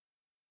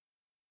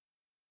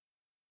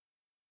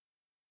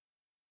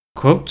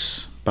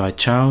Quotes by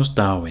Charles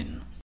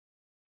Darwin.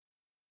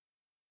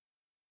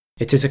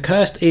 It is a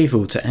cursed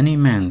evil to any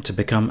man to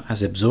become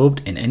as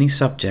absorbed in any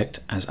subject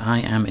as I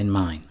am in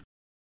mine.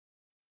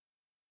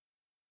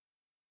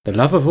 The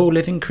love of all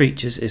living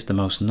creatures is the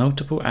most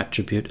notable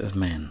attribute of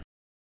man.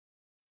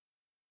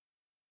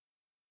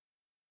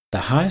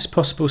 The highest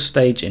possible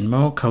stage in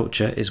moral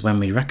culture is when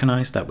we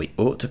recognize that we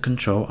ought to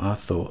control our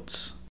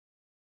thoughts.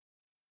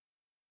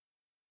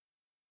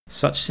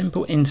 Such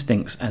simple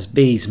instincts as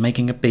bees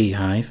making a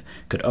beehive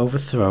could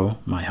overthrow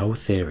my whole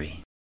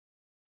theory.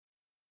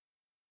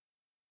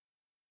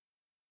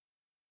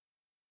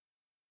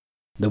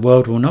 The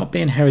world will not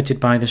be inherited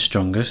by the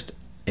strongest,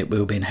 it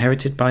will be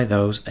inherited by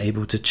those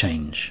able to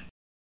change.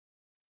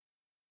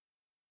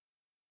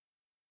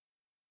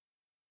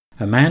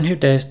 A man who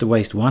dares to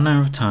waste 1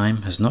 hour of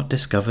time has not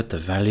discovered the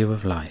value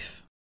of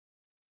life.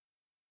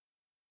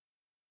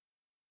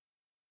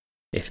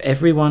 If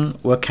everyone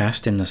were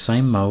cast in the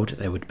same mould,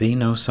 there would be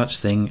no such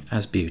thing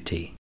as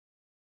beauty.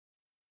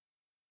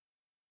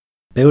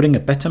 Building a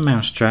better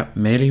mousetrap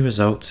merely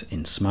results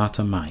in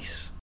smarter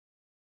mice.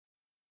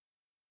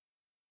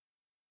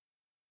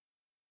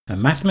 A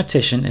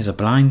mathematician is a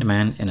blind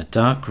man in a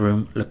dark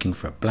room looking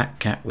for a black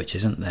cat which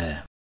isn't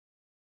there.